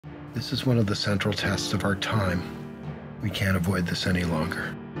This is one of the central tests of our time. We can't avoid this any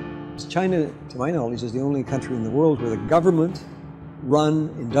longer. China, to my knowledge, is the only country in the world where the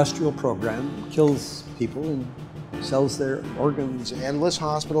government-run industrial program kills people and sells their organs. Endless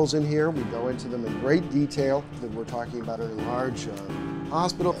hospitals in here. We go into them in great detail. We're talking about a large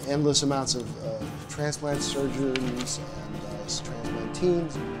hospital, endless amounts of transplant surgeons and transplant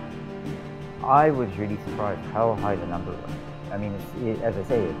teams. I was really surprised how high the number was. I mean, as I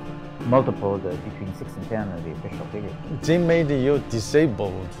say, it's multiple between 6 and 10 of the official figure. They made you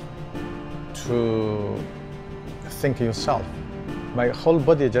disabled to think yourself. My whole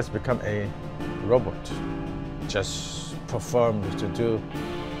body just become a robot, just performed to do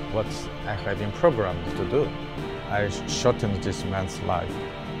what I had been programmed to do. I shortened this man's life.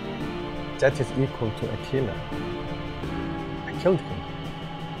 That is equal to a killer. I killed him.